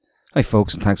Hi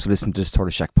folks, and thanks for listening to this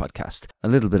Tortoise Shack podcast. A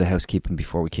little bit of housekeeping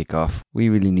before we kick off. We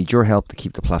really need your help to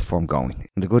keep the platform going.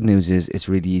 And the good news is it's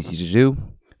really easy to do.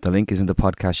 The link is in the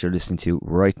podcast you're listening to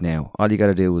right now. All you got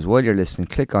to do is while you're listening,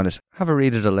 click on it, have a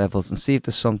read of the levels and see if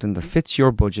there's something that fits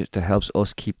your budget that helps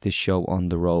us keep this show on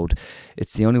the road.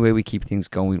 It's the only way we keep things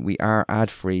going. We are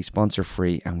ad-free,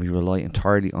 sponsor-free, and we rely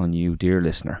entirely on you, dear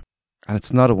listener. And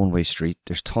it's not a one-way street.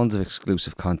 There's tons of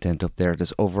exclusive content up there.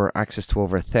 There's access to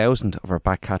over 1,000 of our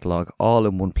back catalogue all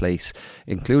in one place,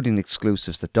 including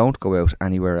exclusives that don't go out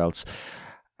anywhere else.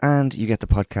 And you get the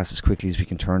podcast as quickly as we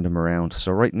can turn them around.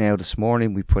 So right now, this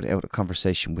morning, we put out a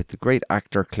conversation with the great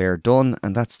actor Claire Dunn,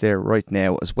 and that's there right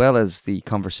now, as well as the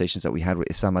conversations that we had with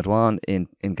Issam Adwan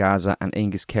in Gaza and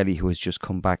Angus Kelly, who has just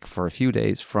come back for a few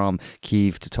days from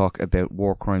Kyiv to talk about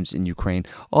war crimes in Ukraine.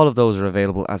 All of those are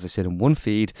available, as I said, in one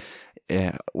feed.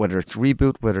 Whether it's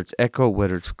Reboot, whether it's Echo,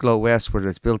 whether it's Glow West, whether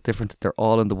it's Built Different, they're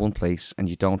all in the one place, and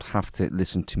you don't have to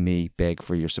listen to me beg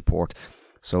for your support.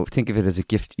 So think of it as a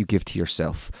gift you give to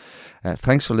yourself.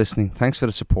 Thanks for listening. Thanks for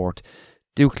the support.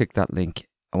 Do click that link.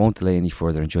 I won't delay any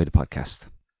further. Enjoy the podcast.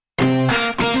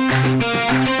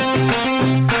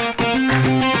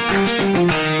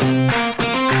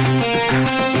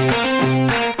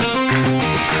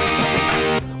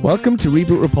 Welcome to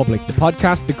Reboot Republic, the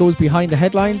podcast that goes behind the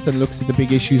headlines and looks at the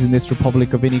big issues in this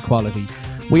republic of inequality.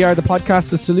 We are the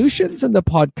podcast of solutions and the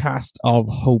podcast of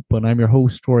hope, and I'm your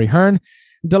host, Rory Hearn.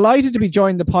 Delighted to be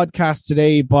joined the podcast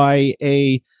today by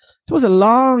a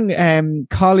long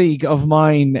colleague of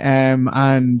mine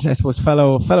and I suppose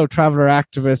fellow traveller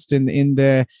activist in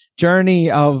the journey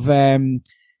of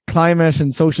climate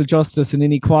and social justice and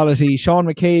inequality, Sean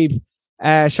McCabe.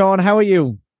 Sean, how are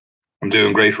you? I'm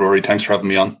doing great, Rory. Thanks for having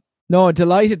me on. No,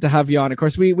 delighted to have you on. Of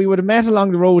course, we would have met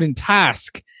along the road in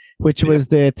Task, which was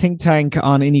the think tank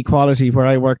on inequality where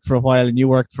I worked for a while and you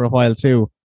worked for a while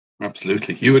too.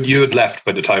 Absolutely. You had left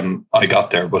by the time I got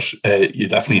there, but you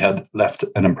definitely had left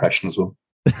an impression as well.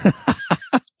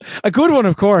 A good one,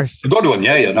 of course. A good one,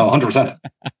 yeah, no, 100%.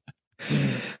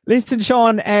 Listen,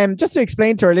 Sean, just to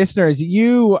explain to our listeners,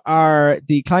 you are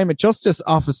the Climate Justice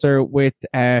Officer with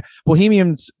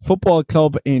Bohemians Football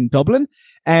Club in Dublin,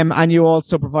 and you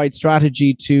also provide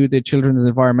strategy to the Children's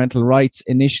Environmental Rights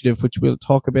Initiative, which we'll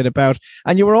talk a bit about.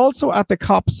 And you were also at the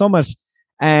COP Summit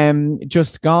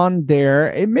just gone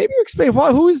there. Maybe you explain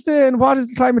what is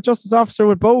the Climate Justice Officer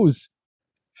with Bose?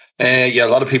 Yeah, a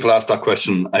lot of people ask that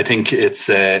question. I think it's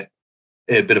a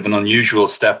bit of an unusual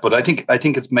step, but I think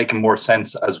it's making more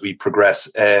sense as we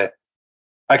progress.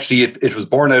 Actually, it was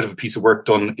born out of a piece of work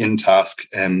done in Task,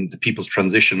 the People's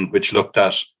Transition, which looked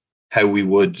at how we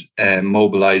would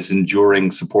mobilize enduring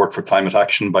support for climate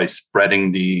action by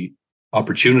spreading the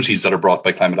opportunities that are brought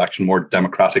by climate action more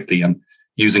democratically and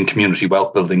using community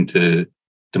wealth building to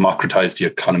democratize the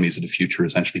economies of the future,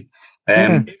 essentially.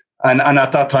 And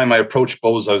at that time, I approached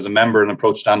Bose. I was a member and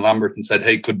approached Dan Lambert and said,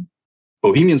 hey, could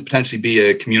Bohemians potentially be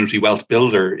a community wealth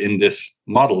builder in this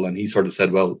model? And he sort of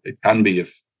said, well, it can be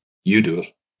if you do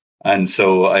it. And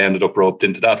so I ended up roped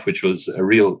into that, which was a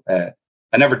real, I've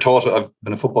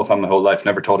been a football fan my whole life,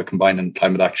 never thought of combining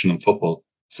climate action and football.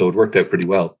 So it worked out pretty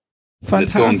well.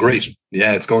 Fantastic. And it's going great.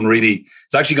 Yeah,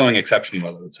 it's actually going exceptionally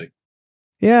well, I would say.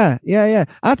 Yeah.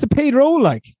 That's a paid role,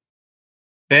 like.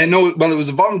 No, well, it was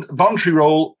a voluntary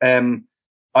role.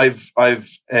 I've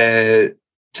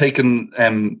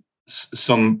taken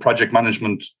some project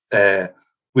management.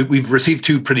 We've received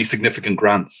two pretty significant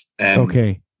grants.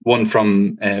 Okay. One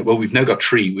from, we've now got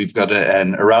three. We've got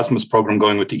an Erasmus program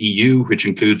going with the EU, which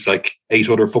includes like 8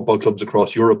 other football clubs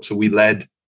across Europe. So we led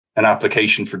an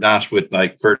application for that with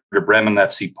like Werder Bremen,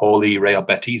 FC Poli, Real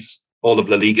Betis, all of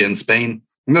La Liga in Spain.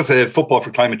 And that's a football for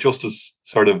climate justice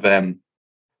sort of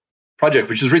project,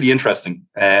 which is really interesting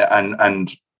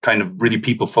and kind of really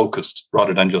people focused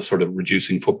rather than just sort of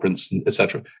reducing footprints,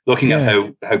 etc. Looking at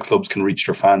how clubs can reach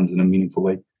their fans in a meaningful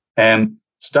way.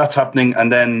 So that's happening.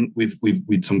 And then we've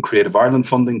some Creative Ireland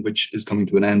funding, which is coming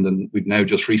to an end. And we've now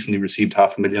just recently received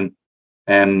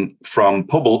 $500,000 from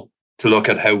Pubble to look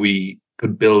at how we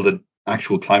could build an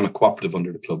actual climate cooperative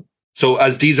under the club. So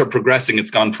as these are progressing,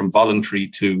 it's gone from voluntary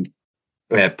to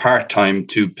part-time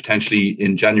to potentially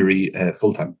in January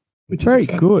full-time, which is very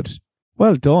exciting. Good.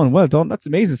 Well done. That's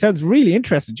amazing. Sounds really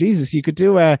interesting. Jesus, you could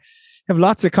do have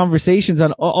lots of conversations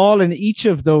on all in each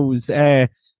of those.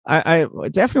 I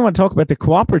definitely want to talk about the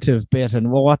cooperative bit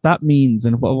and what that means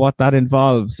and what that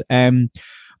involves.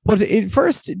 But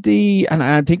first, and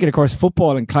I'm thinking, of course,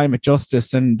 football and climate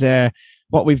justice and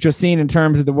what we've just seen in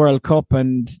terms of the World Cup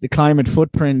and the climate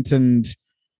footprint and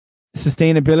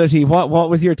sustainability. What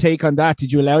was your take on that?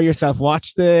 Did you allow yourself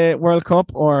watch the World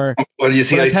Cup or? Well, you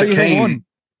see, I succumbed.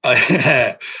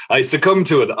 I succumbed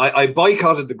to it. I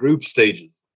boycotted the group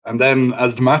stages. And then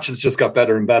as the matches just got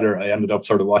better and better, I ended up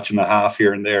sort of watching a half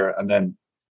here and there. And then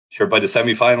sure, by the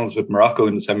semi-finals with Morocco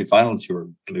in the semi-finals, you were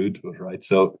glued to it, right?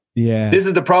 So this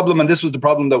is the problem. And this was the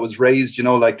problem that was raised,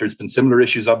 like there's been similar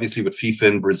issues, obviously, with FIFA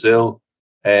in Brazil,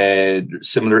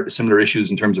 similar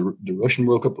issues in terms of the Russian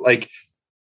World Cup. Like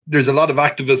there's a lot of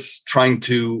activists trying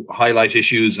to highlight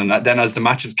issues. And then as the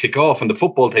matches kick off and the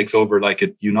football takes over, like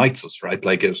it unites us, right?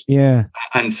 Like it. Yeah.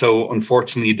 And so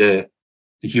unfortunately, the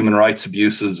human rights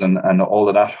abuses and all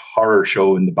of that horror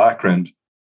show in the background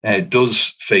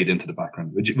does fade into the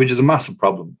background, which is a massive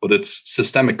problem. But it's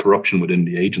systemic corruption within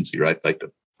the agency, right? Like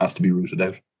that has to be rooted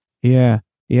out. Yeah.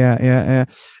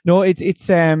 No, it is,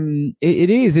 and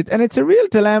it's a real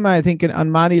dilemma, I think,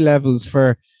 on many levels.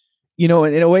 For in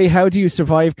a way, how do you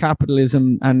survive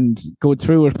capitalism and go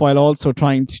through it while also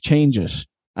trying to change it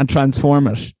and transform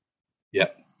it?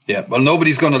 Yeah. Well,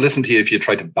 nobody's going to listen to you if you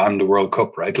try to ban the World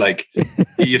Cup, right? Like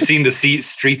you've seen the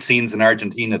street scenes in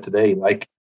Argentina today. Like,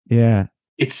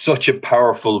 it's such a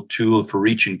powerful tool for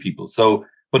reaching people. So,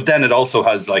 but then it also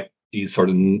has like these sort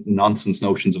of nonsense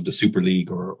notions of the Super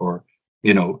League or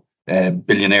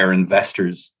billionaire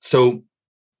investors. So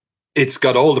it's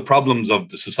got all the problems of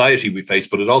the society we face,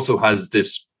 but it also has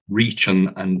this reach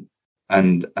and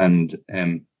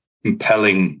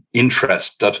compelling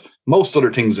interest that most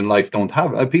other things in life don't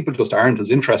have. People just aren't as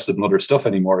interested in other stuff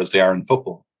anymore as they are in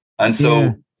football. And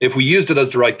so if we used it as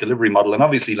the right delivery model, and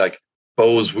obviously like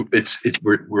Bows,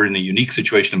 we're in a unique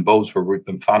situation in Bows where we've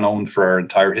been fan owned for our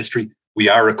entire history. We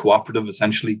are a cooperative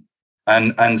essentially.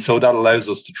 And so that allows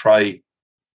us to try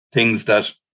things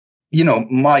that,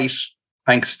 might,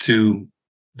 thanks to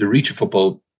the reach of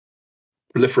football,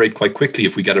 proliferate quite quickly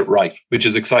if we get it right, which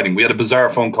is exciting. We had a bizarre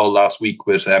phone call last week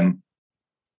with the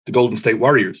Golden State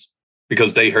Warriors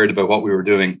because they heard about what we were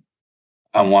doing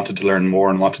and wanted to learn more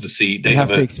and wanted to see. They have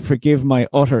to forgive my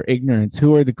utter ignorance.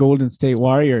 Who are the Golden State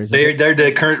Warriors? They're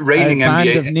the current reigning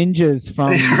NBA. Band of ninjas from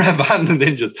a band of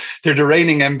ninjas. They're the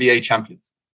reigning NBA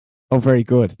champions. Oh, very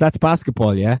good. That's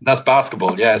basketball, yeah. That's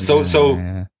basketball, yeah. So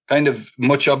kind of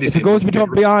much obviously. If it goes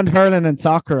beyond hurling and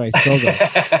soccer, I struggle.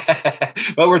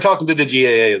 Well, we're talking to the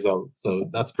GAA as well, so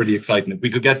that's pretty exciting. If we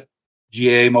could get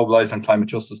GAA mobilized on climate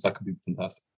justice, that could be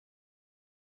fantastic.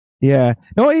 Yeah,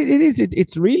 no, it is.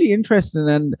 It's really interesting,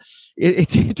 and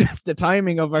it's interesting the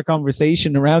timing of our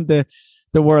conversation around the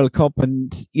World Cup,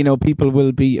 and people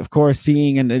will be, of course,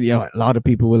 seeing, and a lot of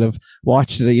people will have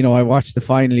watched it. I watched the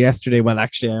final yesterday. Well,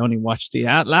 actually, I only watched the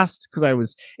last because I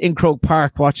was in Croke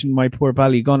Park watching my poor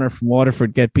Ballygunner from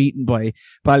Waterford get beaten by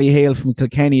Ballyhale from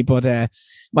Kilkenny. But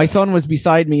my son was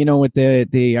beside me, with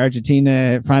the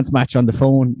Argentina France match on the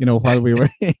phone, while we were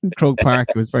in Croke Park.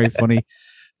 It was very funny.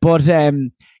 But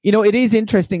it is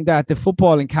interesting that the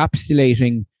football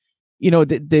encapsulating,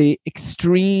 the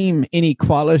extreme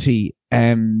inequality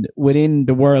within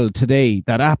the world today,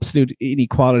 that absolute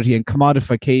inequality and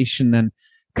commodification and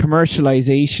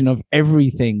commercialization of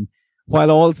everything, while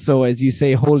also, as you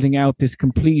say, holding out this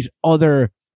complete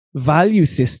other value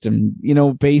system,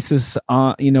 basis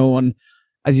on, on,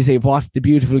 as you say, what the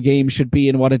beautiful game should be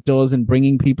and what it does, and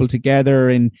bringing people together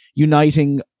and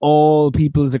uniting all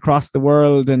peoples across the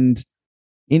world and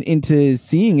into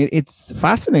seeing it. It's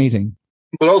fascinating.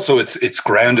 But also it's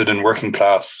grounded in working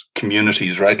class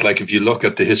communities, right? Like if you look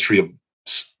at the history of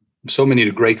so many of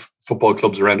the great football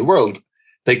clubs around the world,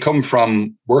 they come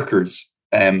from workers,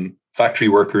 factory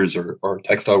workers or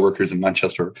textile workers in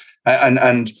Manchester.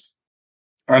 And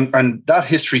that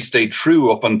history stayed true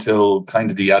up until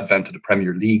kind of the advent of the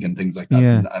Premier League and things like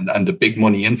that, and the big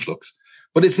money influx.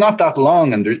 But it's not that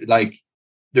long, and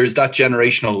there's that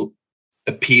generational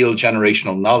appeal,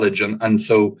 generational knowledge, and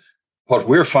so what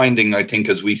we're finding, I think,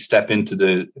 as we step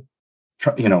into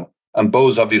and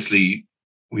Bows, obviously,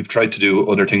 we've tried to do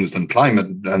other things than climate,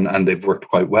 and they've worked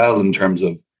quite well in terms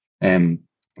of the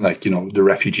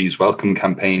refugees welcome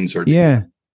campaigns or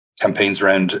campaigns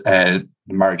around the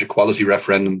marriage equality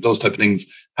referendum. Those type of things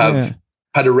have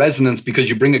had a resonance because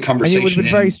you bring a conversation. And it would have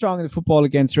been very strong in football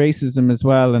against racism as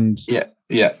well. And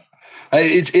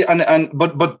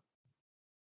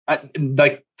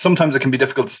like sometimes it can be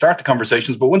difficult to start the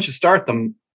conversations, but once you start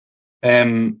them,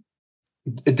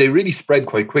 they really spread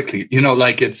quite quickly.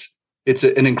 It's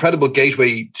an incredible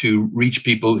gateway to reach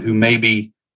people who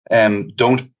maybe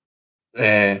don't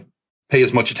pay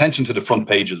as much attention to the front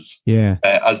pages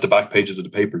as the back pages of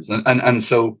the papers, and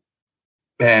so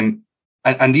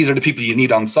these are the people you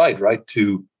need on side, right,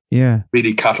 to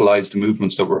really catalyze the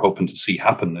movements that we're hoping to see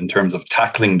happen in terms of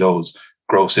tackling those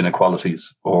gross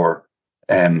inequalities or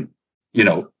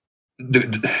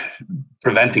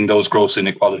preventing those gross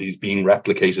inequalities being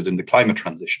replicated in the climate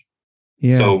transition.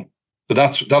 Yeah. So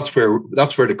that's where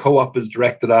the co-op is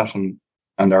directed at, and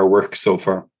our work so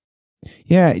far.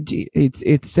 Yeah,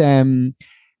 it's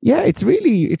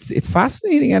really it's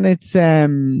fascinating, and it's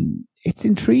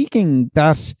intriguing,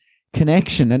 that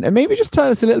connection. And maybe just tell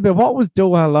us a little bit, what was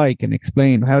Doha like, and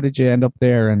explain how did you end up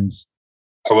there? And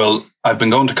well, I've been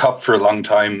going to COP for a long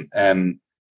time.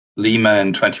 Lima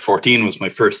in 2014 was my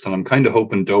first, and I'm kind of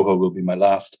hoping Doha will be my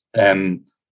last.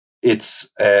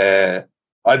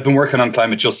 I've been working on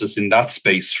climate justice in that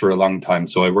space for a long time.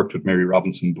 So I worked with Mary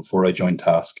Robinson before I joined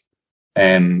Task.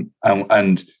 And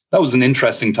that was an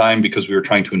interesting time because we were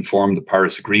trying to inform the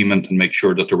Paris Agreement and make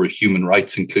sure that there were human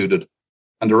rights included.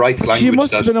 And the rights language. You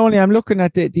must have been only, I'm looking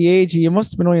at the age, you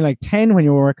must have been only like 10 when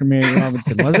you were working with Mary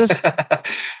Robinson, was it?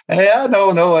 Yeah,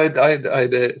 no, I'd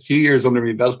a few years under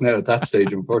my belt now at that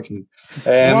stage, unfortunately.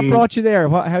 What brought you there?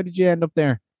 How did you end up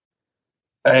there?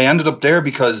 I ended up there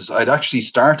because I'd actually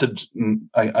started,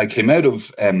 I came out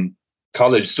of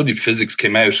college, studied physics,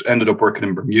 came out, ended up working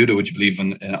in Bermuda, would you believe,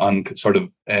 on sort of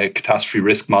catastrophe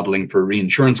risk modeling for a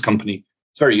reinsurance company.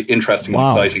 It's very interesting and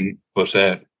exciting, but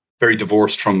very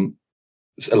divorced from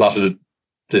a lot of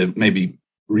the maybe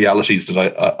realities that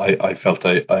I felt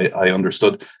I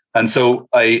understood. And so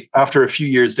after a few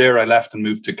years there, I left and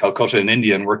moved to Calcutta in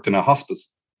India and worked in a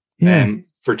hospice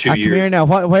for 2 years. Here now,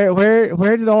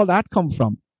 where did all that come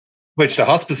from? Which, the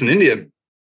hospice in India?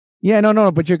 Yeah,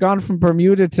 no, but you're gone from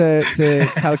Bermuda to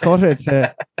Calcutta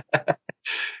to.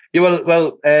 Yeah,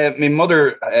 well, my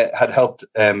mother had helped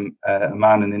a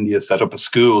man in India set up a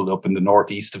school up in the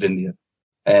northeast of India,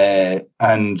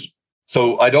 and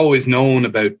so I'd always known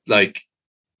about like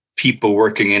people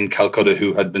working in Calcutta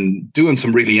who had been doing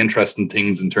some really interesting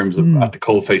things in terms of at the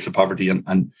coalface of poverty,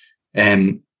 and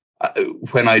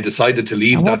when I decided to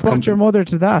leave, what brought your mother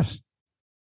to that?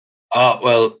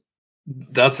 Well,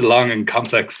 that's a long and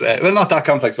complex. Well, not that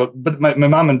complex, but my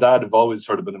mom and dad have always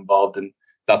sort of been involved in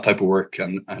that type of work,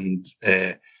 and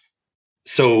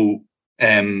she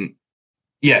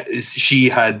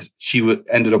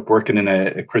ended up working in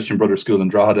a Christian Brothers school in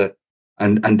Drogheda,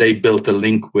 and they built a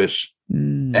link with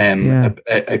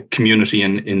a community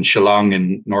in Shillong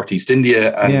in northeast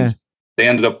India, and they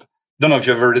ended up. I don't know if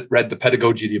you've ever read The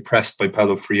Pedagogy of the Oppressed by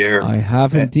Paulo Freire. I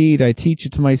have indeed. I teach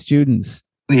it to my students.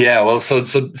 Yeah, well, so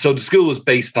the school was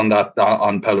based on that,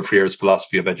 on Paulo Freire's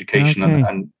philosophy of education,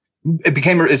 and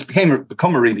it's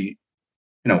become a really,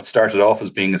 it started off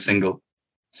as being a single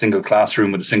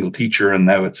classroom with a single teacher, and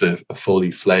now it's a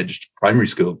fully fledged primary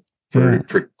school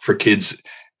for kids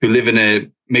who live in a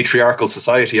matriarchal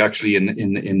society, actually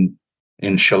in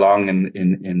Shillong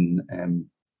in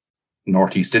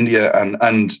northeast India,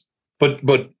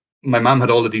 but my mom had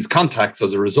all of these contacts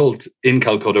as a result in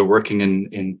Calcutta, working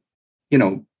in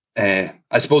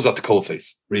I suppose at the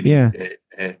coalface, really. Yeah.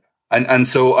 And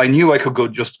so I knew I could go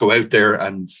out there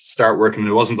and start working.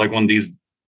 It wasn't like one of these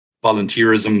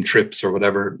volunteerism trips or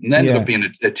whatever. And it ended up being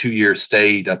a 2-year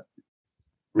stay that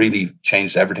really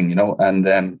changed everything,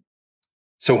 And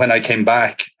so when I came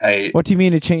back, what do you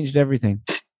mean it changed everything?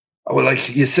 Well,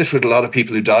 like, you sit with a lot of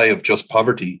people who die of just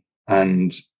poverty,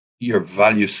 and your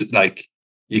values, like,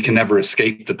 you can never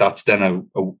escape that's then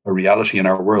a reality in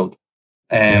our world.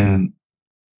 And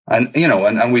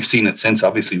we've seen it since,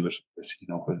 obviously, with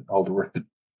all the work that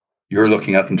you're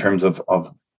looking at in terms of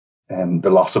the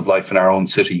loss of life in our own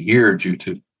city here due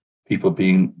to people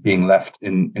being left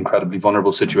in incredibly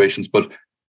vulnerable situations. But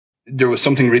there was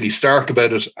something really stark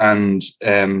about it, and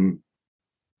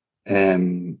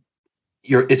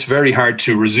it's very hard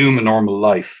to resume a normal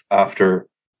life after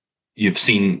you've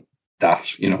seen that.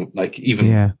 Like,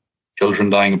 even children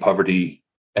dying of poverty.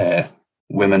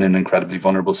 Women in incredibly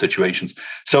vulnerable situations.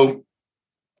 So,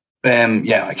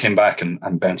 I came back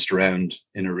and bounced around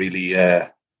in a really,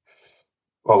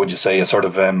 what would you say, a sort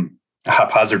of a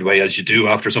haphazard way, as you do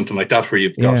after something like that, where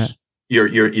you've got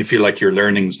you feel like your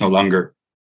learnings no longer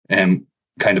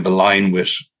kind of align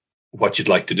with what you'd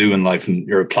like to do in life, and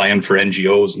you're applying for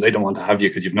NGOs and they don't want to have you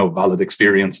because you've no valid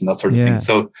experience and that sort of thing.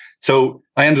 So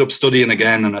I ended up studying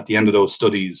again, and at the end of those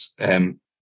studies,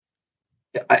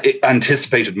 I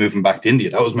anticipated moving back to India.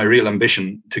 That was my real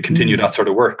ambition, to continue that sort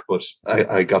of work. But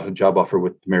I got a job offer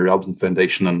with the Mary Robinson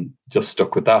Foundation and just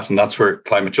stuck with that. And that's where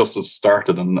climate justice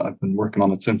started, and I've been working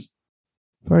on it since.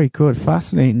 Very good.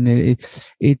 Fascinating.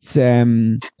 It's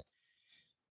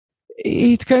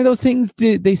kind of those things,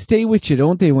 they stay with you,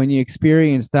 don't they? When you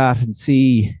experience that and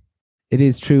see, it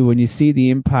is true, when you see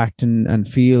the impact and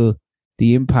feel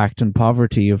the impact and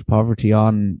poverty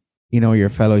on, your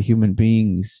fellow human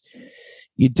beings,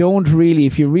 you don't really,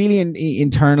 if you really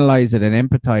internalize it and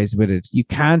empathize with it, you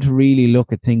can't really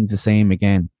look at things the same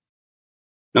again.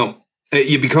 No,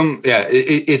 you become,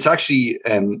 it's actually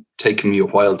taken me a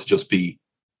while to just be,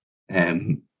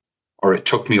 or it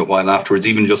took me a while afterwards,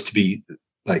 even just to be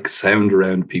like sound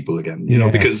around people again, you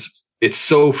know, because it's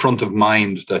so front of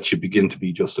mind that you begin to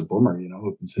be just a bummer, you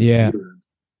know. Yeah.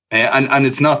 And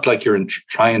it's not like you're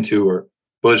trying to,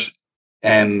 but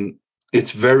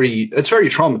it's very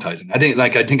traumatizing. I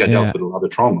think I dealt with a lot of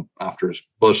trauma after it,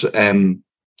 but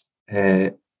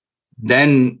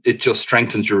then it just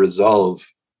strengthens your resolve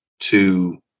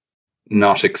to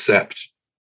not accept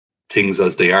things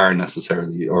as they are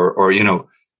necessarily, or you know,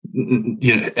 and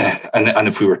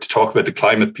if we were to talk about the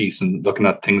climate piece and looking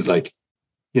at things like,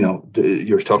 you know,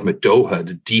 you're talking about Doha,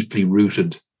 the deeply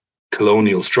rooted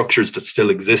colonial structures that still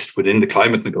exist within the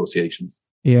climate negotiations.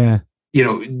 Yeah. You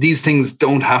know, these things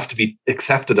don't have to be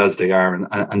accepted as they are,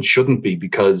 and shouldn't be,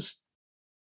 because,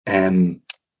 you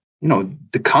know,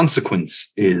 the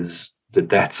consequence is the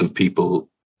deaths of people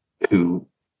who,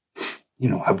 you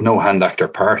know, have no hand, act, or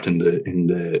part in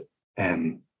the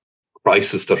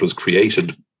crisis that was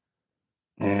created.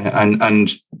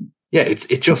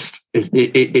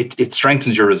 It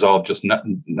strengthens your resolve. Just not,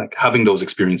 like, having those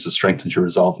experiences strengthens your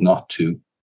resolve not to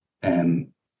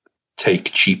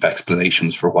take cheap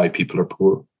explanations for why people are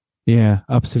poor. Yeah,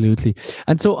 absolutely.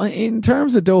 And so, in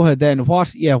terms of Doha, then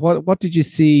what did you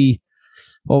see?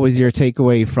 What was your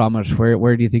takeaway from it?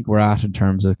 Where do you think we're at in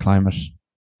terms of climate?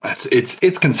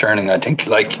 It's concerning. I think,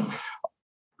 like,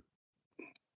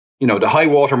 you know, the high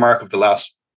watermark of the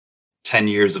last 10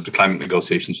 years of the climate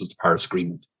negotiations was the Paris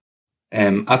Agreement.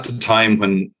 At the time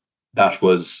when that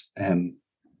was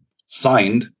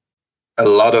signed, a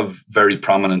lot of very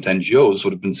prominent NGOs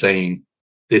would have been saying,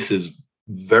 this is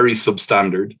very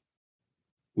substandard.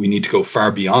 We need to go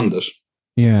far beyond it.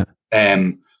 Yeah.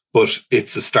 But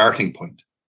it's a starting point.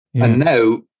 Yeah. And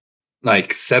now,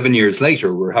 like 7 years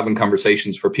later, we're having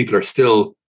conversations where people are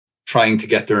still trying to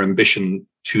get their ambition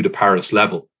to the Paris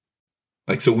level.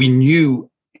 Like, so we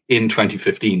knew in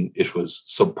 2015 it was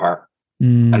subpar.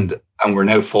 And we're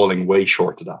now falling way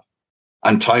short of that.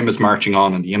 And time is marching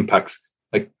on, and the impacts,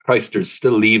 like, Christ, there's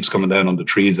still leaves coming down on the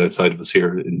trees outside of us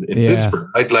here in Pittsburgh.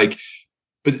 Right? Like,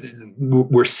 but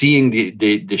we're seeing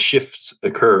the shifts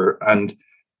occur. And,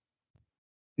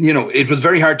 you know, it was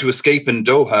very hard to escape in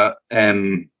Doha.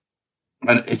 And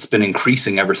it's been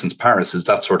increasing ever since Paris, is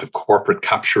that sort of corporate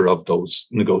capture of those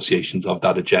negotiations, of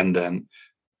that agenda. And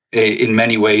in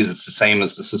many ways, it's the same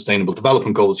as the Sustainable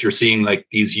Development Goals. You're seeing, like,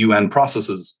 these UN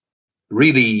processes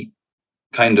really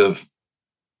kind of,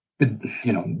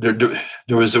 you know,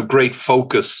 there was a great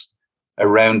focus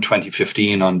around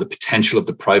 2015 on the potential of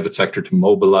the private sector to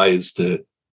mobilize the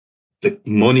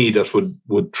money that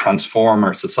would transform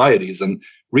our societies. And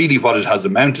really what it has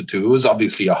amounted to, it was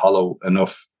obviously a hollow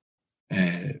enough,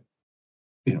 you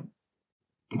know,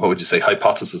 what would you say,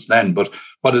 hypothesis then, but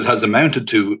what it has amounted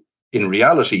to in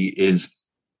reality is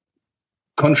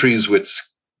countries with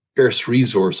scarce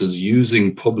resources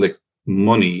using public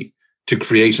money to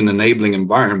create an enabling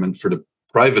environment for the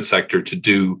private sector to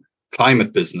do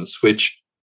climate business, which,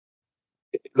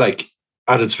 like,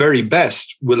 at its very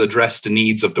best will address the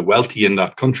needs of the wealthy in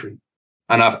that country.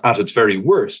 And at its very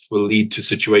worst will lead to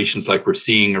situations like we're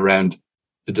seeing around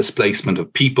the displacement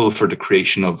of people for the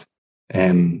creation of,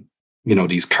 you know,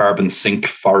 these carbon sink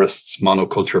forests,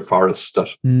 monoculture forests that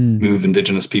move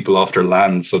indigenous people off their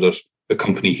land so that a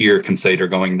company here can say they're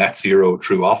going net zero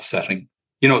through offsetting.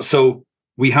 You know, so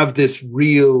we have this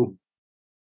real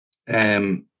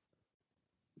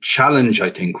challenge, I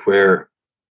think, where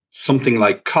something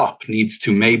like COP needs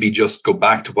to maybe just go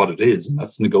back to what it is, and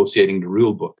that's negotiating the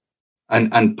rule book,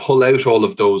 and pull out all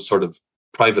of those sort of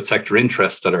private sector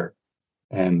interests that are,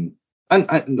 and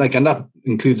that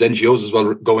includes NGOs as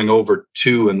well, going over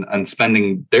to and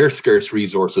spending their scarce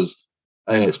resources,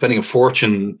 spending a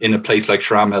fortune in a place like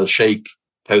Sharm el Sheikh,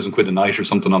 £1,000 a night or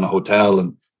something on a hotel.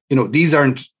 And, you know, these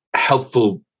aren't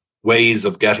helpful ways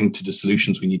of getting to the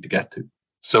solutions we need to get to.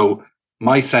 So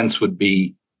my sense would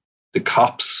be the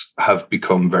COPs have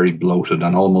become very bloated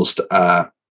and almost,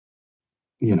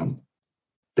 you know,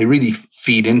 they really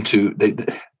feed into,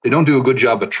 they don't do a good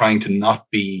job at trying to not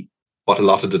be what a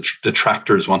lot of the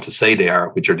detractors want to say they are,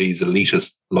 which are these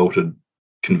elitist, bloated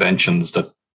conventions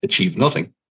that achieve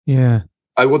nothing. Yeah.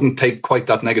 I wouldn't take quite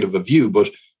that negative a view, but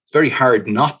it's very hard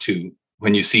not to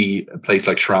when you see a place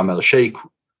like Sharm el Sheikh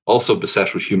also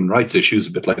beset with human rights issues,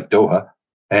 a bit like Doha.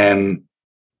 And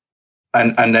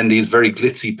then these very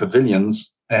glitzy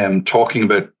pavilions talking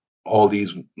about all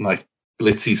these like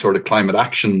glitzy sort of climate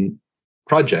action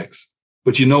projects.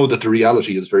 but you know that the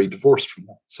reality is very divorced from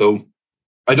that. So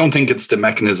I don't think it's the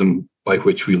mechanism by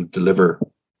which we'll deliver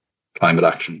climate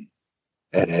action.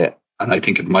 And I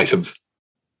think it might have,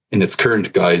 in its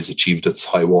current guise, achieved its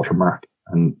high water mark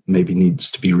and maybe needs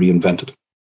to be reinvented.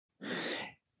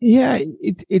 Yeah,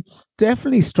 it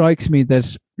definitely strikes me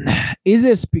that, is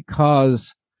it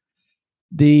because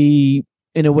in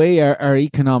a way, our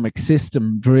economic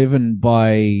system, driven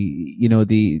by, you know,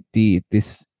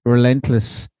 this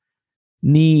relentless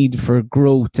need for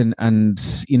growth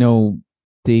and you know,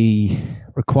 the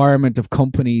requirement of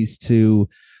companies, to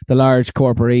the large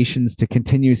corporations, to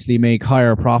continuously make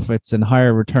higher profits and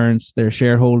higher returns to their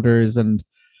shareholders. And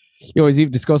you know, I was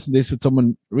even discussing this with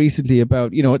someone recently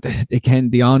about, you know, again,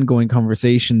 the ongoing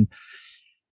conversation,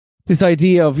 this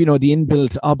idea of, you know, the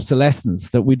inbuilt obsolescence,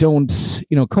 that we don't,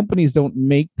 you know, companies don't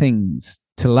make things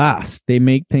to last. They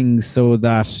make things so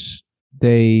that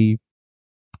they,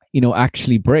 you know,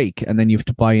 actually break, and then you have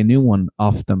to buy a new one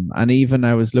off them. And even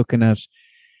I was looking at,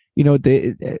 you know,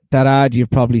 that ad, you've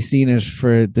probably seen it,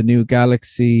 for the new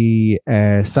Galaxy,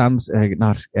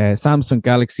 Samsung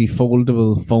Galaxy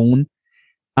foldable phone.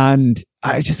 And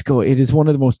I just go, it is one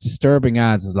of the most disturbing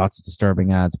ads. There's lots of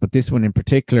disturbing ads, but this one in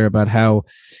particular, about how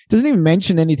it doesn't even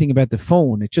mention anything about the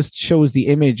phone. It just shows the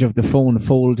image of the phone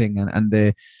folding, and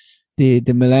the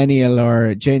millennial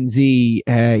or Gen Z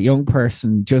young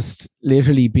person just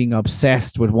literally being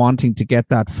obsessed with wanting to get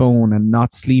that phone, and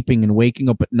not sleeping and waking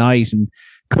up at night and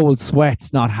cold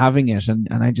sweats not having it. And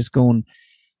I just going,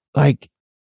 like,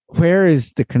 where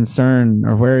is the concern,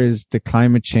 or where is the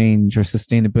climate change or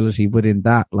sustainability within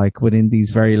that, like within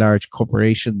these very large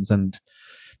corporations? And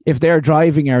if they're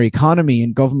driving our economy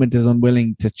and government is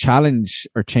unwilling to challenge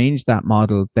or change that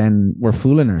model, then we're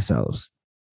fooling ourselves.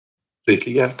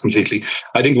 Completely, yeah, completely.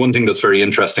 I think one thing that's very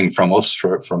interesting from us,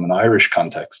 from an Irish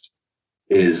context,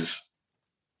 is,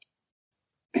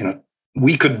 you know,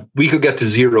 we could get to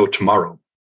zero tomorrow,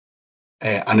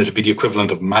 and it'd be the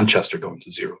equivalent of Manchester going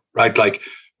to zero, right? Like,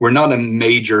 we're not a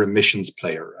major emissions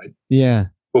player, right? Yeah.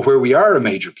 But where we are a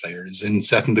major player is in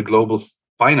setting the global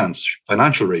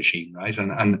financial regime, right?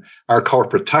 And our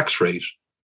corporate tax rate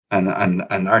and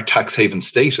our tax haven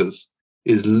status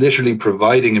is literally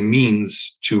providing a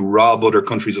means to rob other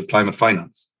countries of climate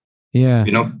finance. Yeah.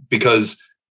 You know, because,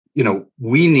 you know,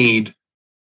 we need,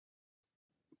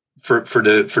 for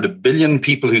the billion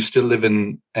people who still live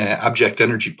in abject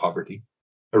energy poverty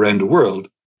around the world,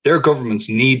 their governments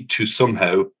need to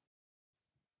somehow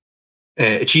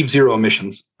achieve zero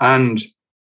emissions and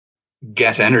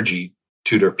get energy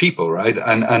to their people, right?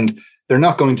 And they're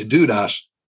not going to do that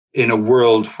in a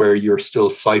world where you're still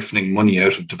siphoning money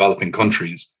out of developing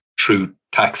countries through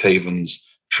tax havens,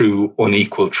 through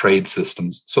unequal trade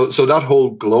systems. So that whole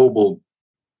global,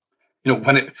 you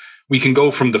know, we can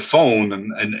go from the phone,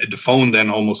 and the phone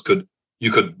then almost you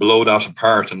could blow that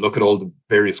apart and look at all the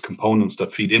various components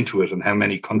that feed into it, and how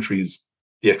many countries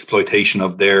the exploitation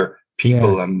of their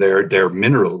people and their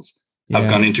minerals have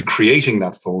gone into creating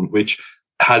that phone, which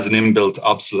has an inbuilt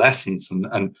obsolescence,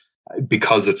 and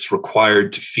because it's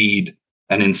required to feed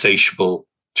an insatiable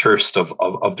thirst of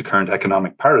the current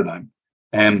economic paradigm.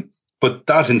 But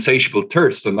that insatiable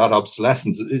thirst and that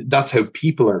obsolescence, that's how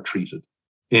people are treated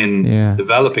in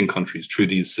developing countries through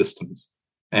these systems.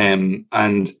 And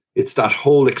it's that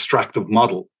whole extractive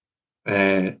model,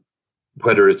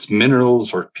 whether it's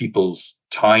minerals or people's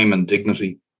time and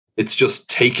dignity, it's just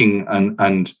taking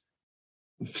and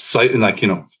like, you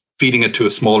know, feeding it to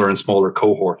a smaller and smaller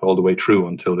cohort all the way through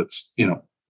until it's, you know,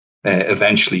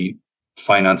 eventually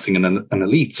financing an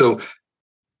elite. So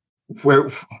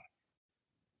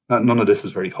none of this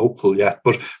is very hopeful yet,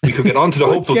 but we could get on to the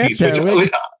hopeful piece,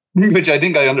 which I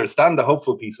think I understand the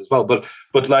hopeful piece as well. But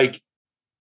like,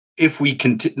 if we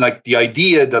can, like, the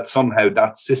idea that somehow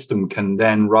that system can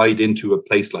then ride into a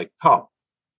place like TOP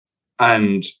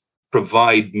and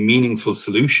provide meaningful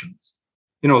solutions.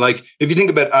 You know, like, if you think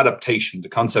about adaptation, the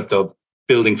concept of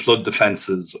building flood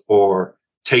defenses or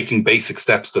taking basic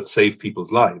steps that save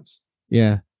people's lives.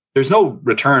 Yeah. There's no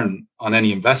return on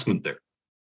any investment there.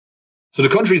 So the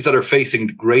countries that are facing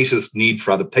the greatest need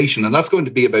for adaptation, and that's going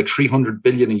to be about 300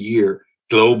 billion a year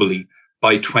globally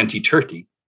by 2030.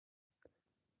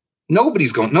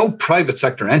 No private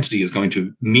sector entity is going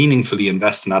to meaningfully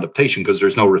invest in adaptation because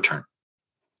there's no return.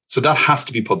 So that has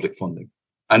to be public funding.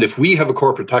 And if we have a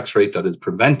corporate tax rate that is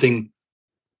preventing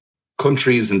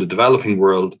countries in the developing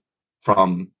world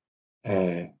from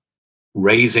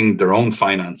raising their own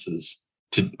finances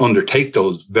to undertake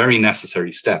those very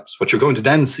necessary steps, what you're going to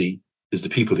then see is the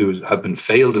people who have been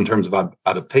failed in terms of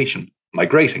adaptation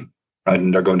migrating. right?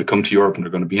 And they're going to come to Europe and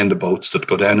they're going to be in the boats that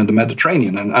go down in the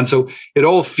Mediterranean. And so it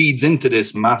all feeds into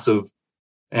this massive,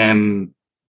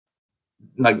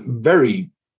 very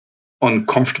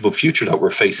uncomfortable future that we're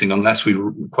facing unless we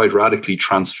quite radically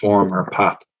transform our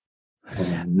path.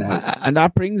 And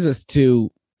that brings us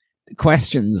to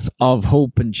questions of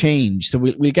hope and change. So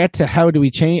we'll get to how do we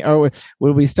change, or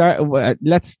will we start?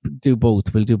 Let's do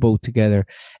both. We'll do both together.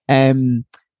 I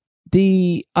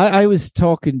was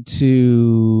talking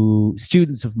to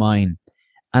students of mine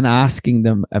and asking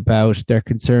them about their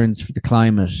concerns for the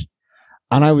climate.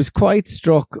 And I was quite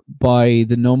struck by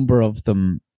the number of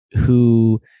them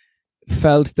who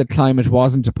felt that climate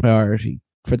wasn't a priority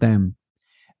for them,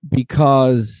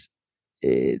 because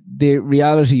the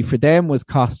reality for them was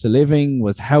cost of living,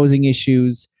 was housing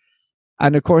issues.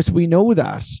 And of course, we know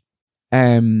that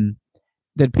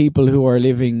that people who are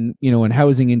living, in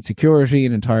housing insecurity,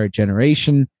 an entire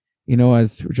generation,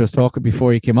 as we were just talking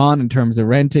before you came on, in terms of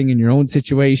renting in your own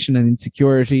situation and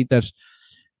insecurity, that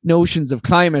notions of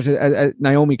climate,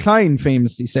 Naomi Klein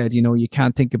famously said, you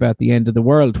can't think about the end of the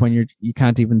world when you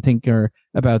can't even think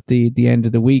about the end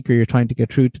of the week, or you're trying to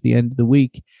get through to the end of the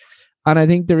week. And I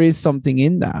think there is something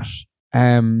in that.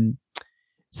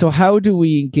 So how do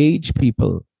we engage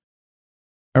people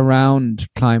around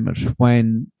climate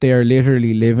when they are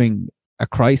literally living a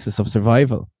crisis of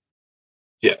survival?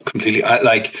 Yeah, completely.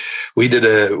 We did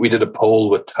a poll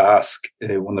with Task,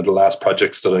 one of the last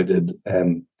projects that I did.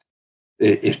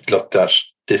 It looked at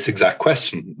this exact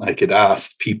question. Like, it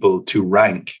asked people to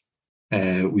rank.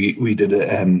 We did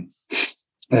a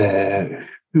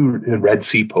Red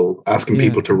Sea poll asking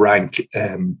people to rank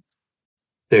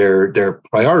their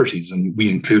priorities, and we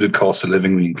included cost of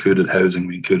living, we included housing,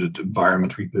 we included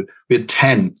environment. We had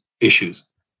 10 issues,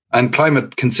 and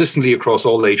climate consistently across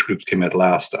all age groups came out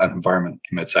last, and environment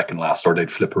came out second last, or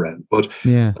they'd flip around. But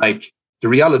the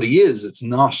reality is, it's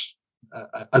not.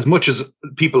 As much as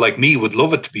people like me would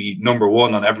love it to be number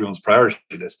one on everyone's priority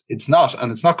list, it's not,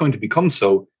 and it's not going to become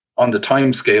so on the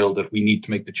time scale that we need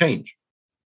to make the change.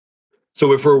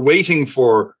 So if we're waiting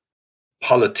for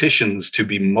politicians to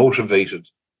be motivated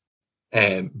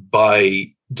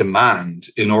by demand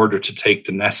in order to take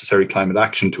the necessary climate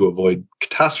action to avoid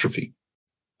catastrophe,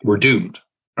 we're doomed,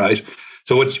 right?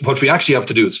 So what we actually have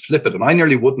to do is flip it. And I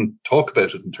nearly wouldn't talk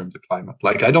about it in terms of climate.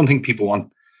 Like, I don't think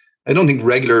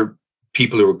regular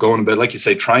people who are going about, like you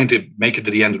say, trying to make it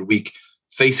to the end of the week,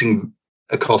 facing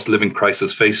a cost of living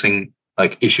crisis, facing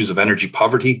like issues of energy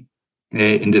poverty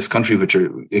in this country, which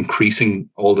are increasing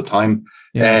all the time.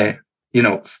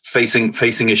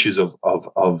 Facing issues of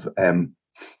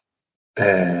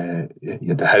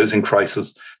the housing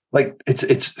crisis. Like,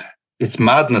 it's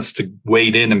madness to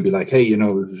wade in and be like, hey,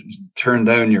 turn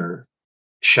down your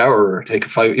shower or take a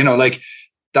fire.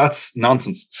 That's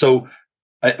nonsense. So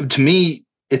to me,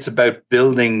 it's about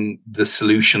building the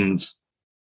solutions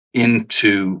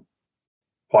into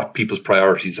what people's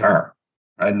priorities are.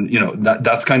 And,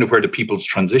 that's kind of where the people's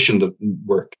transition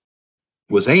work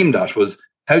was aimed at, was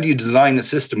how do you design a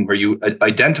system where you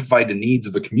identify the needs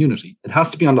of a community? It has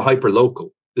to be on the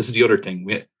hyper-local. This is the other thing.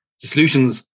 The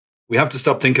solutions, we have to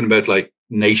stop thinking about like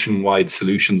nationwide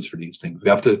solutions for these things. We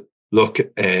have to look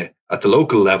at the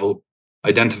local level,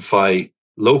 identify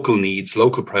local needs,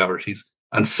 local priorities,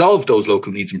 and solve those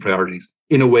local needs and priorities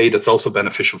in a way that's also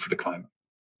beneficial for the climate.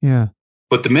 Yeah.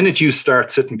 But the minute you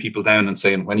start sitting people down and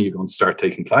saying, when are you going to start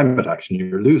taking climate action,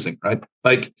 you're losing, right?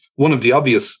 Like, one of the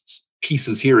obvious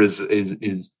pieces here is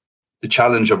the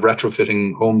challenge of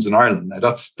retrofitting homes in Ireland. Now,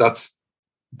 that's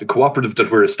the cooperative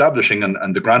that we're establishing,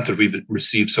 and the grant that we've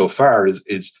received so far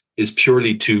is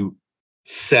purely to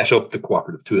set up the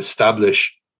cooperative, to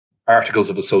establish articles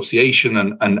of association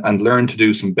and learn to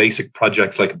do some basic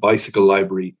projects like a bicycle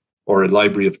library or a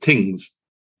library of things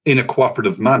in a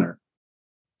cooperative manner,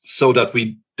 so that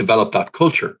we develop that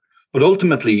culture. But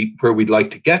ultimately, where we'd like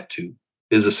to get to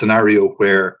is a scenario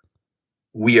where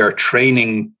we are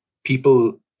training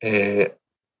people, whether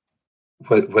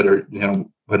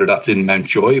that's in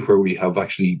Mountjoy, where we have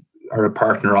actually are a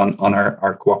partner on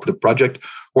our cooperative project,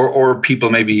 or people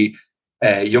maybe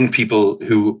young people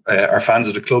who are fans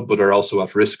of the club but are also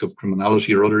at risk of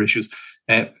criminality or other issues,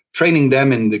 training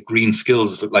them in the green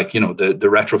skills, like, the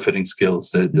retrofitting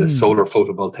skills, the solar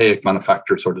photovoltaic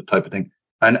manufacture sort of type of thing.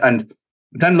 And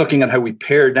then looking at how we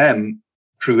pair them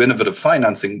through innovative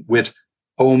financing with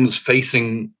homes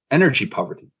facing energy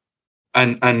poverty,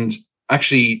 and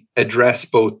actually address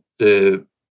both the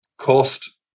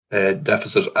cost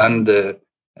deficit and the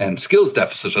skills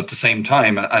deficit at the same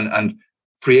time, and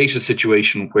create a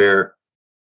situation where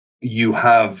you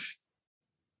have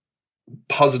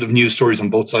positive news stories on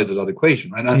both sides of that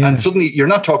equation, right? And suddenly you're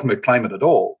not talking about climate at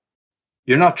all.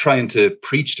 You're not trying to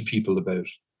preach to people about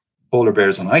polar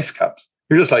bears and ice caps.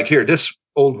 You're just like, here, this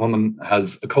old woman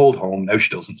has a cold home, now she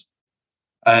doesn't.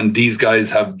 And these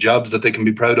guys have jobs that they can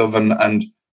be proud of and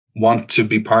want to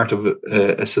be part of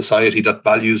a society that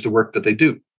values the work that they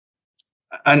do.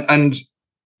 And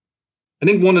I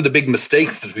think one of the big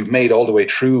mistakes that we've made all the way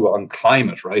through on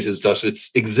climate, right, is that it's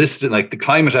existed, like the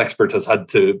climate expert has had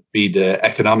to be the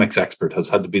economics expert, has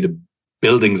had to be the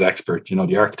buildings expert,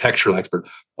 the architectural expert,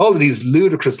 all of these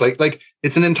ludicrous, like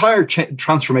it's an entire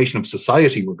transformation of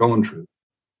society we're going through.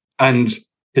 And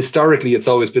historically, it's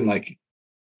always been like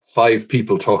 5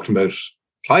 people talking about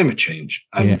climate change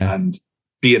and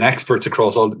being experts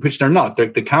across all, which they're not. They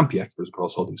can't be experts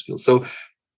across all these fields. So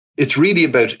it's really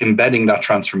about embedding that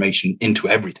transformation into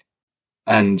everything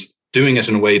and doing it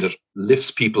in a way that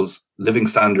lifts people's living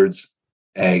standards,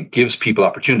 gives people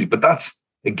opportunity. But that's,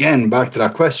 again, back to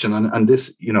that question, and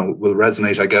this, will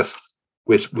resonate, I guess,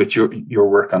 with your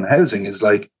work on housing, is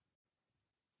like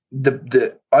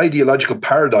the ideological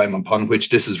paradigm upon which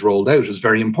this is rolled out is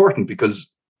very important,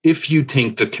 because if you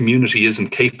think that community isn't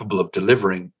capable of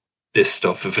delivering this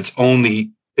stuff, if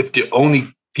the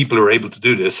only people who are able to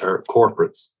do this are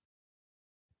corporates,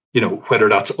 whether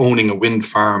that's owning a wind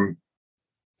farm,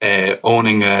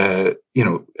 owning a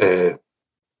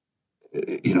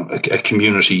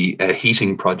community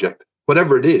heating project,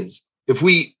 whatever it is, if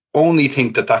we only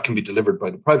think that can be delivered by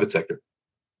the private sector,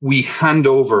 we hand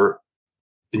over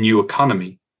the new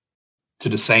economy to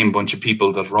the same bunch of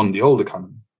people that run the old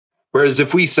economy. Whereas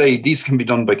if we say these can be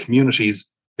done by communities,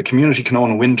 the community can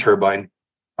own a wind turbine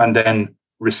and then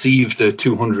receive the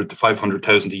 200 to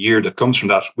 500,000 a year that comes from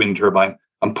that wind turbine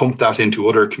and pump that into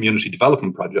other community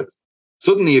development projects,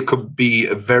 suddenly it could be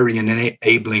a very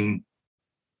enabling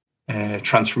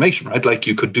transformation, right? Like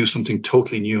you could do something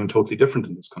totally new and totally different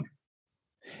in this country.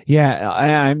 Yeah,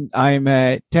 I'm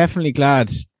definitely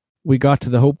glad we got to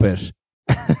the hope bit.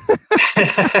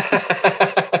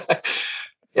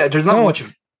 Yeah, there's not much.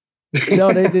 No,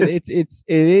 it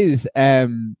is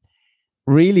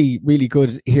really, really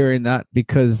good hearing that,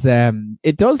 because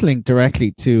it does link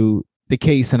directly to the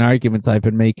case and arguments I've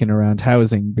been making around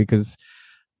housing, because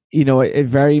it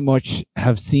very much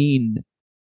have seen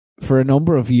for a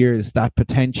number of years that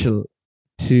potential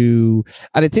to,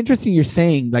 and it's interesting you're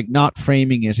saying, like, not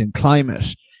framing it in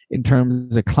climate, in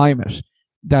terms of climate,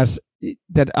 that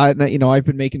I've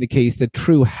been making the case that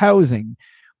through housing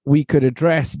we could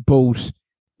address both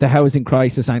the housing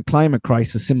crisis and climate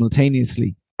crisis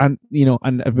simultaneously. And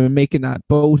I've been making that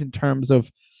both in terms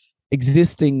of the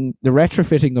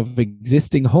retrofitting of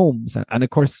existing homes, and of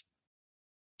course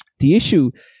the issue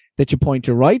that you point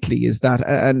to rightly is that,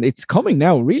 and it's coming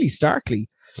now really starkly,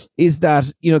 is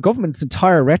that government's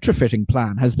entire retrofitting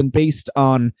plan has been based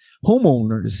on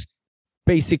homeowners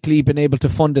basically being able to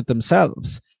fund it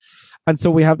themselves. And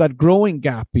so we have that growing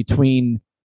gap between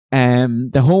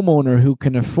the homeowner who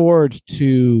can afford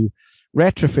to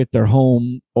retrofit their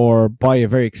home or buy a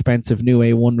very expensive new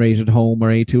A1 rated home or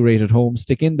A2 rated home,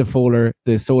 stick in the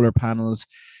solar panels,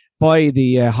 buy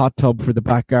the hot tub for the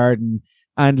back garden,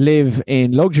 and live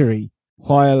in luxury,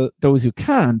 while those who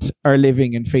can't are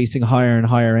living and facing higher and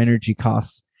higher energy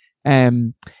costs.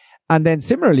 And then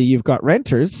similarly, you've got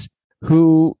renters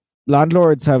who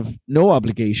landlords have no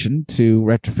obligation to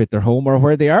retrofit their home, or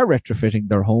where they are retrofitting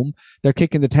their home, they're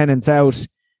kicking the tenants out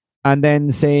and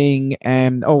then saying,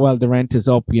 oh, well, the rent is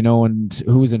up, and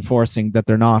who's enforcing that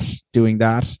they're not doing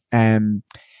that? And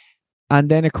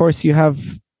then, of course, you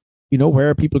have, where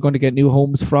are people going to get new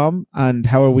homes from, and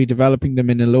how are we developing them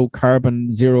in a low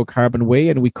carbon, zero carbon way?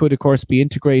 And we could, of course, be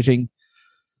integrating,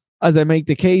 as I make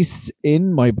the case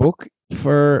in my book,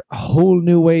 for a whole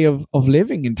new way of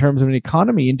living in terms of an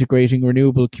economy, integrating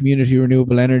renewable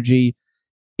energy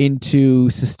into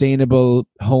sustainable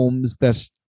homes that,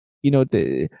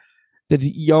 that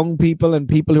young people and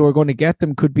people who are going to get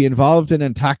them could be involved in,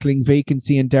 and tackling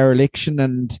vacancy and dereliction,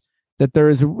 and that there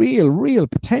is a real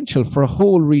potential for a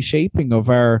whole reshaping of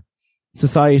our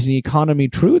society and economy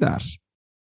through that.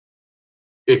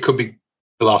 It could be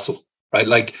colossal, right?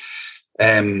 Like,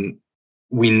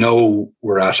 we know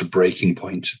we're at a breaking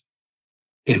point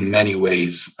in many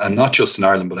ways, and not just in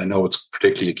Ireland, but I know it's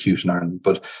particularly acute in Ireland.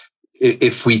 But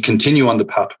if we continue on the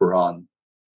path we're on,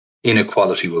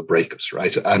 inequality will break us,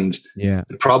 right? And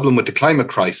the problem with the climate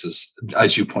crisis,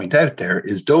 as you point out there,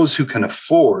 is those who can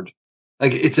afford,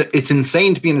 like, it's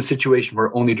insane to be in a situation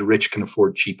where only the rich can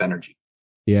afford cheap energy.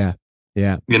 Yeah.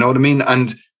 You know what I mean?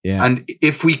 And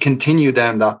if we continue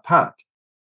down that path,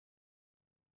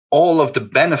 all of the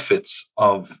benefits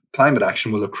of climate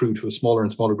action will accrue to a smaller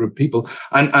and smaller group of people,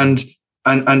 and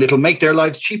it'll make their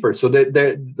lives cheaper. So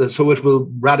so it will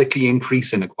radically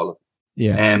increase inequality.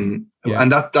 Yeah. And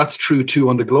that's true too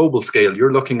on the global scale.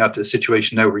 You're looking at a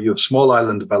situation now where you have small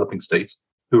island developing states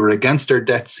who are against their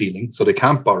debt ceiling, so they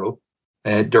can't borrow.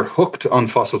 They're hooked on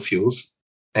fossil fuels,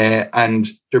 and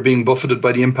they're being buffeted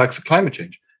by the impacts of climate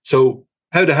change. So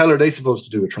how the hell are they supposed to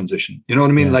do a transition? You know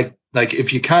what I mean? Yeah. Like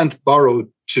if you can't borrow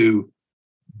to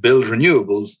build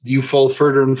renewables, you fall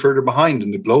further and further behind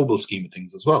in the global scheme of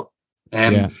things as well.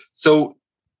 So,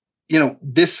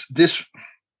 this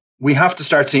we have to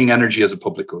start seeing energy as a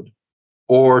public good,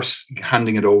 or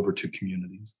handing it over to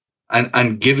communities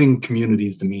and giving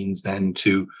communities the means then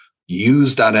to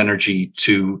use that energy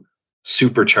to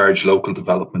supercharge local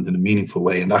development in a meaningful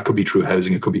way. And that could be through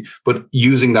housing, it could be, but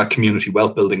using that community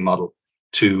wealth building model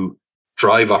to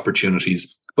drive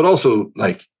opportunities, but also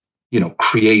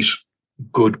create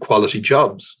good quality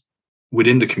jobs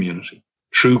within the community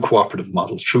through cooperative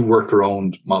models, through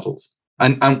worker-owned models.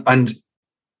 And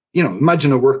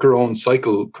imagine a worker-owned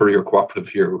cycle courier cooperative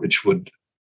here, which would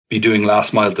be doing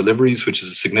last mile deliveries, which is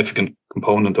a significant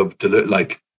component of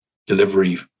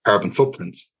delivery carbon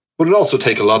footprints. But it also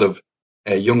take a lot of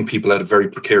young people out of very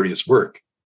precarious work.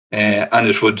 And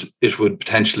it would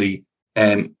potentially,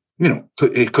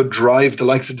 it could drive the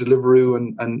likes of Deliveroo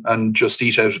and Just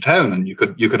Eat out of town, and you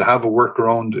could have a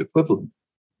worker-owned equivalent.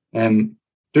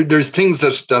 There's things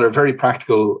that are very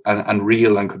practical and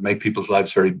real and could make people's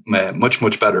lives very much,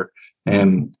 much better.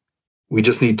 We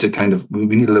just need to we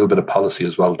need a little bit of policy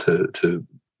as well to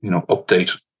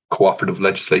update cooperative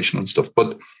legislation and stuff.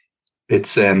 But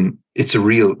there's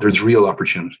real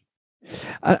opportunity.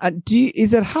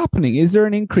 Is it happening? Is there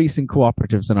an increase in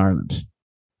cooperatives in Ireland?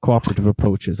 Cooperative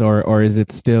approaches, or is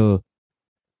it still?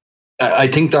 I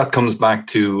think that comes back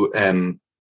to.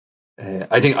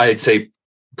 I think I'd say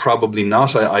probably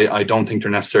not. I don't think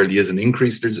there necessarily is an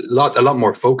increase. There's a lot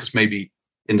more focus maybe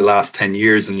in the last 10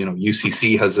 years, and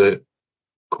UCC has a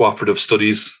cooperative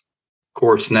studies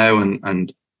course now,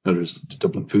 and there's the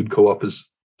Dublin Food Co-op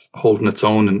is holding its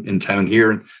own in town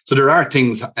here, and so there are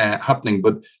things happening,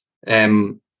 but.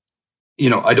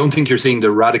 I don't think you're seeing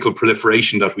the radical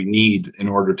proliferation that we need in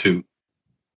order to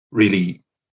really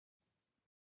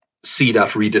see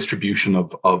that redistribution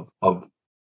of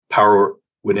power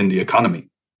within the economy.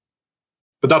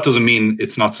 But that doesn't mean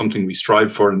it's not something we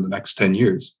strive for in the next 10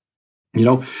 years.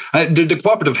 The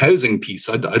cooperative housing piece,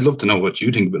 I'd love to know what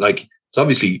you think, but it's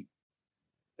obviously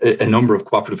a number of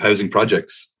cooperative housing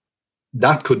projects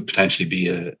that could potentially be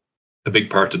a big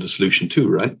part of the solution too,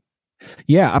 right?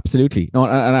 Yeah, absolutely. No,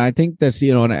 and I think that,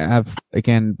 and I have,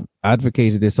 again,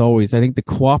 advocated this always, I think the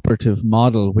cooperative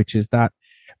model, which is that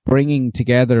bringing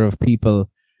together of people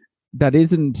that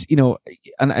isn't,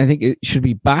 and I think it should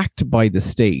be backed by the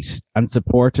state and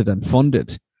supported and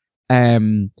funded,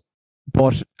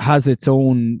 but has its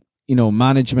own,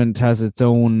 management, has its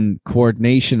own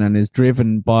coordination, and is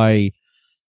driven by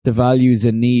the values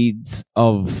and needs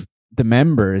of the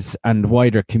members and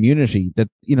wider community. That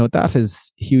that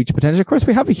has huge potential. Of course,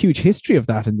 we have a huge history of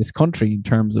that in this country in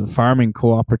terms of farming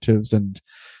cooperatives and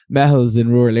mehels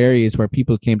in rural areas where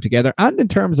people came together, and in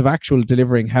terms of actual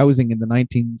delivering housing in the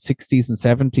 1960s and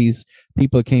 70s,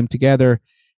 people came together.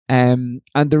 And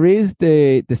there is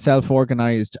the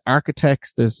self-organized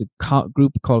architects. There's a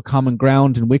group called Common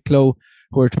Ground in Wicklow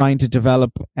who are trying to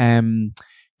develop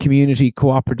community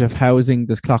cooperative housing.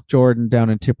 There's Clough-Jordan down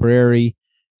in Tipperary.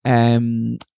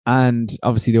 And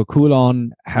obviously the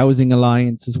O'Coulon Housing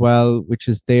Alliance as well, which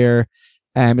is there.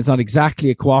 It's not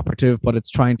exactly a cooperative, but it's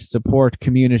trying to support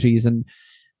communities. And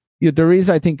there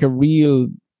is, I think,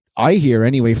 I hear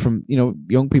anyway from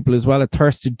young people as well, a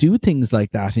thirst to do things like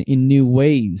that in new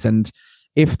ways. And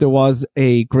if there was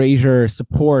a greater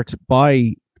support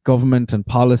by government and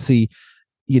policy,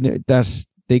 that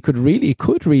they could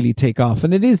really take off.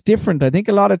 And it is different. I think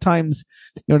a lot of times,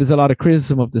 there's a lot of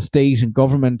criticism of the state and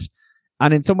government.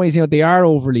 And in some ways, they are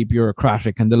overly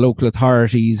bureaucratic, and the local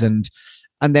authorities. And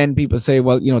then people say,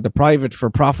 well, the private for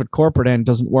profit corporate end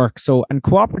doesn't work. So, and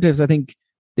cooperatives, I think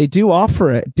they do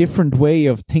offer a different way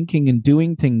of thinking and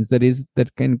doing things that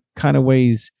in kind of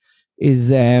ways is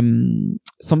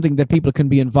something that people can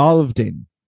be involved in.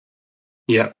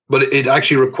 Yeah, but it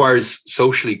actually requires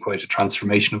socially quite a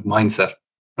transformation of mindset.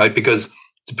 Right, because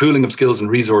it's a pooling of skills and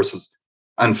resources,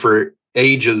 and for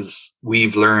ages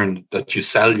we've learned that you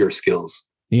sell your skills.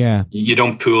 Yeah, you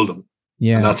don't pool them.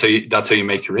 Yeah, and that's how you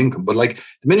make your income. But the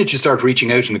minute you start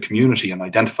reaching out in a community and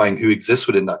identifying who exists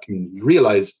within that community, you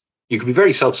realize you can be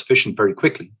very self-sufficient very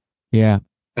quickly. Yeah,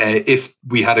 if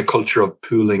we had a culture of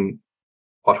pooling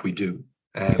what we do.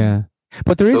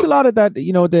 But there is a lot of that,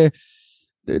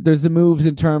 there's the moves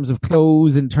in terms of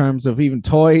clothes, in terms of even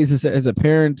toys as a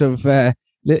parent of,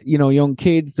 young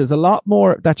kids. There's a lot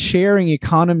more. That sharing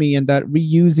economy and that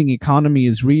reusing economy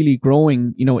is really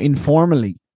growing,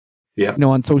 informally. Yeah.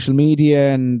 On social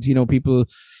media, and, people,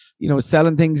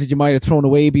 selling things that you might have thrown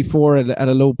away before at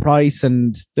a low price.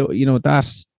 And,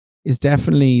 that is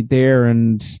definitely there.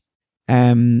 And,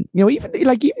 even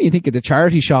you think of the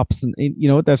charity shops, and,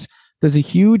 that there's a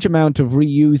huge amount of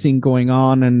reusing going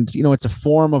on, and it's a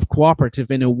form of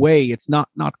cooperative in a way. It's not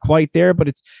quite there, but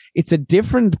it's a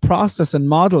different process and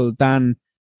model than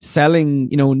selling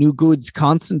new goods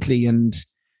constantly. And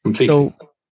completely.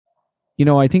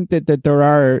 So I think that there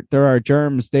are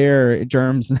germs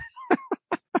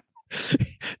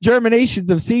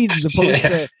germinations of seeds as opposed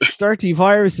to dirty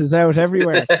viruses out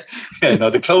everywhere.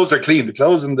 No, the clothes are clean. The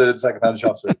clothes in the second-hand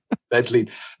shops are dead clean.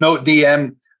 No,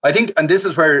 I think, and this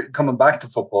is where, coming back to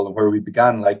football and where we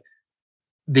began, like,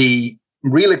 the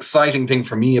real exciting thing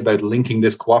for me about linking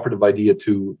this cooperative idea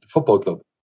to the football club,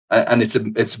 and it's a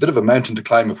bit of a mountain to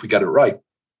climb if we get it right,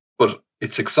 but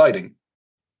it's exciting.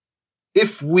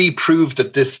 If we prove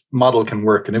that this model can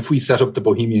work, and if we set up the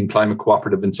Bohemian Climate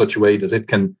Cooperative in such a way that it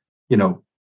can,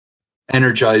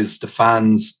 energize the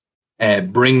fans,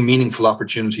 bring meaningful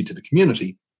opportunity to the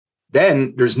community,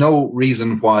 then there's no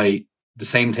reason why the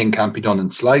same thing can't be done in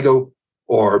Sligo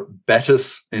or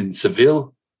Betis in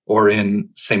Seville or in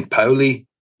St. Pauli,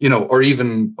 or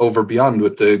even over beyond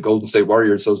with the Golden State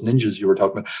Warriors, those ninjas you were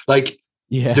talking about. Like,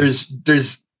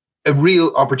 there's a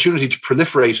real opportunity to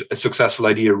proliferate a successful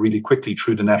idea really quickly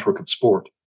through the network of sport.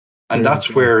 And that's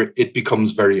where it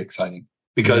becomes very exciting,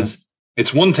 because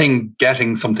it's one thing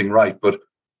getting something right, but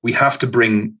we have to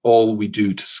bring all we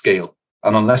do to scale.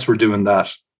 And unless we're doing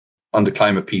that on the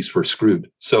climate piece, we're screwed.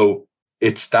 So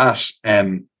it's that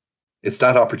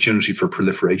opportunity for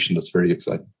proliferation that's very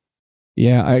exciting.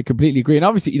 Yeah, I completely agree. And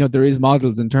obviously, there is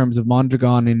models in terms of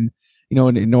Mondragon in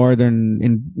northern,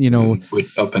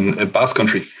 up in Basque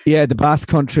Country. Yeah, the Basque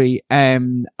Country.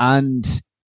 And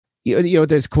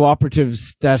there's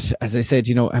cooperatives that, as I said,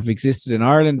 have existed in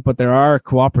Ireland, but there are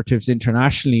cooperatives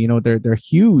internationally. They're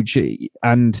huge,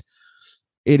 and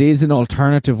it is an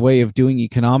alternative way of doing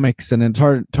economics and an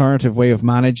alternative way of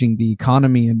managing the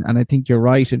economy. And I think you're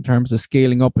right in terms of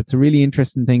scaling up. It's a really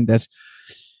interesting thing that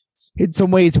in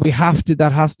some ways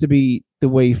that has to be the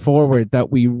way forward, that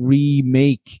we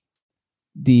remake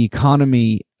the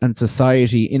economy and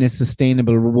society in a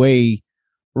sustainable way,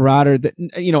 rather than,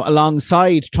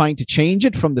 alongside trying to change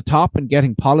it from the top and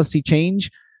getting policy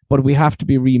change, but we have to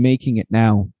be remaking it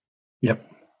now. Yep.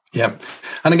 Yeah.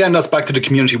 And again, that's back to the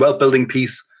community wealth building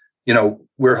piece.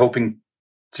 We're hoping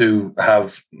to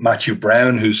have Matthew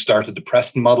Brown, who started the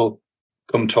Preston model,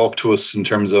 come talk to us in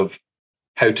terms of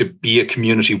how to be a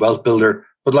community wealth builder.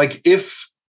 But like, if,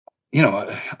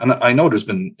 and I know there's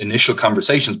been initial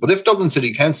conversations, but if Dublin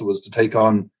City Council was to take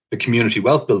on a community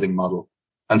wealth building model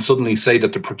and suddenly say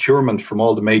that the procurement from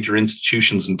all the major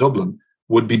institutions in Dublin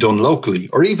would be done locally,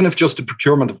 or even if just the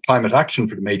procurement of climate action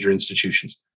for the major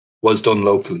institutions was done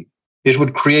locally, it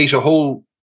would create a whole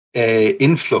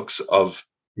influx of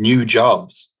new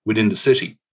jobs within the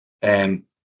city. And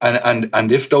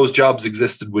if those jobs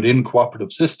existed within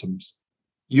cooperative systems,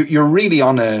 you're really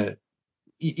on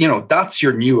that's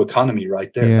your new economy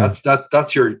right there. Yeah.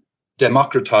 That's your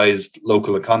democratized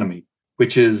local economy,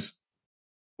 which is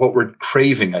what we're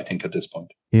craving, I think, at this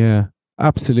point. Yeah,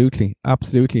 absolutely.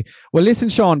 Absolutely. Well, listen,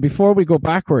 Sean, before we go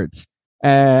backwards,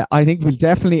 I think we'll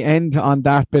definitely end on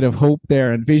that bit of hope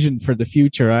there and vision for the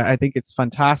future. I think it's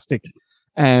fantastic.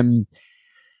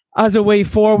 As a way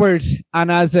forward,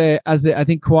 and as I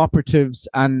think cooperatives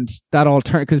and that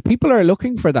alternative, because people are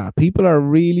looking for that. People are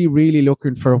really, really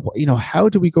looking for, how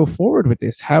do we go forward with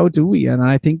this? How do we? And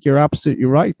I think you're absolutely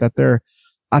right that they're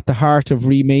at the heart of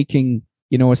remaking,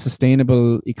 a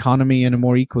sustainable economy and a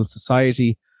more equal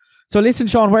society. So listen,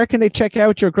 Sean, where can they check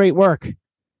out your great work?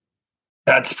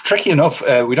 That's tricky enough.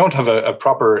 We don't have a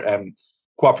proper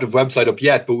cooperative website up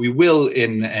yet, but we will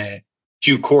in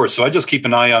due course. So I just keep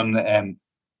an eye on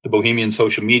the Bohemian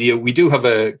social media. We do have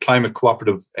a climate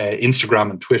cooperative Instagram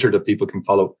and Twitter that people can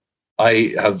follow.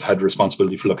 I have had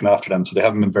responsibility for looking after them, so they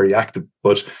haven't been very active,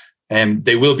 but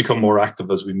they will become more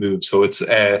active as we move. So it's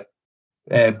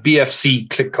BFC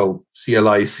CLICO,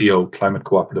 CLICO, Climate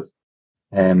Cooperative.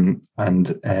 And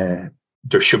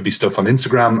there should be stuff on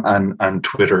Instagram and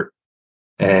Twitter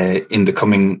in the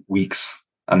coming weeks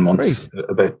and months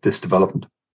about this development.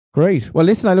 Great. Well,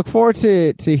 listen, I look forward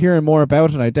to hearing more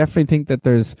about it. I definitely think that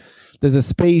there's a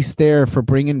space there for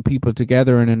bringing people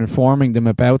together and informing them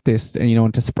about this,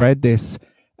 and to spread this.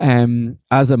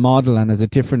 as a model and as a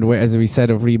different way, as we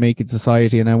said, of remaking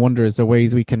society. And I wonder, is there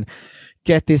ways we can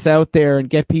get this out there and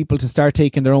get people to start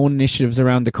taking their own initiatives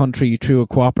around the country through a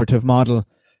cooperative model?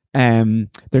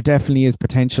 There definitely is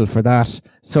potential for that.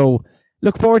 So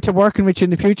look forward to working with you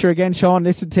in the future again, Sean.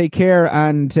 Listen, take care.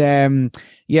 And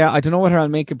I don't know whether I'll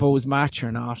make a Bows match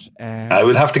or not. I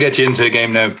will have to get you into a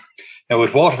game now. Now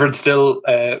with Waterford still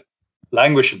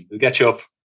languishing, we'll get you up.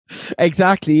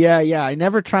 Exactly. Yeah. I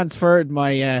never transferred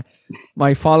my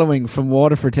my following from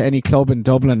Waterford to any club in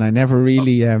Dublin. I never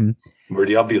really. We're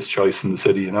the obvious choice in the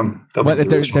city, you know. But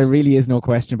there really is no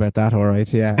question about that. All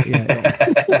right. Yeah.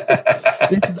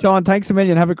 Listen, Sean, thanks a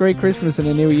million. Have a great Christmas and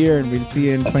a new year, and we'll see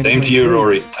you in 2023. Same to you,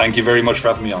 Rory. Thank you very much for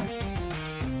having me on.